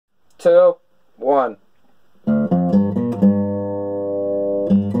2, 1.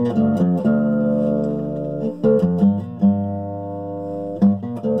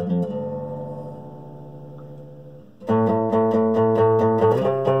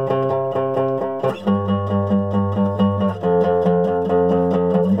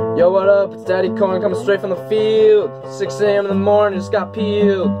 Yo, what up? It's Daddy Corn coming straight from the field. 6 a.m. in the morning, just got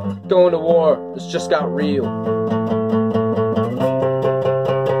peeled. Going to war, this just got real.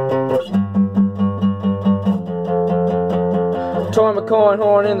 Tore my corn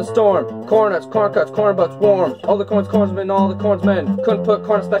horn in the storm. Corn nuts, corn cuts, corn butts warm. All the corn's cornsmen, all the corn's men. Couldn't put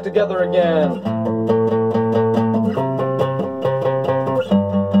corn nuts back together again.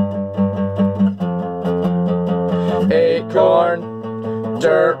 Acorn,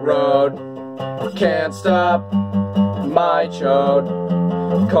 dirt road, can't stop my chode.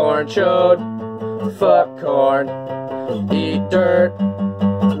 Corn chode, fuck corn, eat dirt,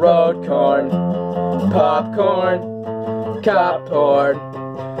 road corn, popcorn, cop porn,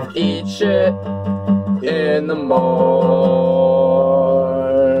 eat shit in the morn.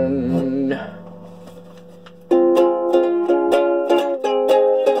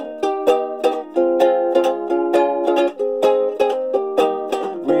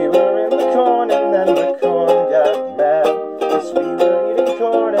 We were in the corn and then the corn got mad. Yes, we were eating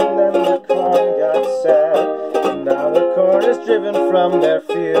corn and then the corn got sad. And now the corn is driven from their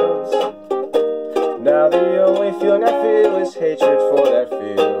fields. Now the only feeling I feel is hatred for their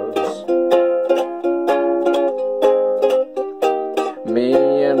fields. Me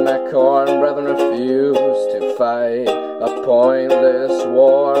and my corn brethren refuse to fight a pointless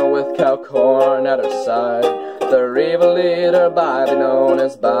war with cow corn at our side. The evil leader, Bobby, known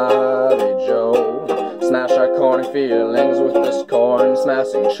as Bobby Joe, smash our corny feelings with this corn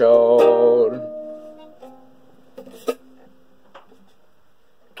smashing chode.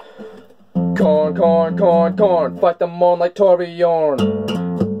 Corn, corn, corn, corn, fight them on like Torbjorn.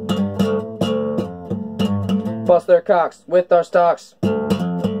 Bust their cocks with our stocks.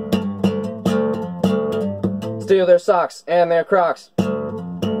 Steal their socks and their crocs.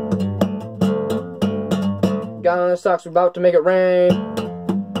 Got on their socks, we're about to make it rain.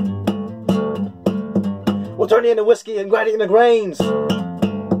 We'll turn it into whiskey and grind it into grains.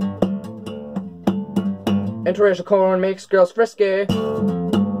 Interracial corn makes girls frisky.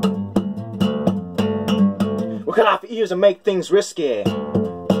 We'll cut off ears and make things risky.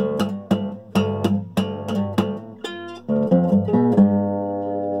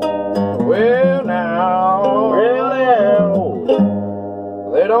 Well now,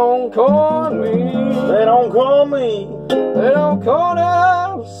 they don't corn me. They don't call me. They don't corn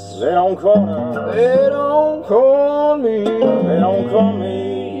us. They don't call us. They don't corn me. They don't call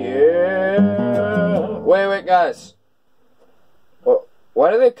me. Yeah. Wait, guys.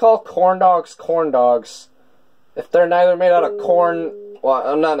 Why do they call corn dogs corn dogs? If they're neither made out of corn, well,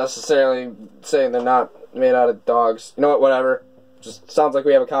 I'm not necessarily saying they're not made out of dogs. You know what, whatever. Just sounds like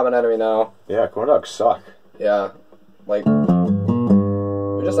we have a common enemy now. Yeah, corn dogs suck. Yeah. Like,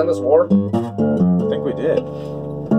 we just end this war? I think we did.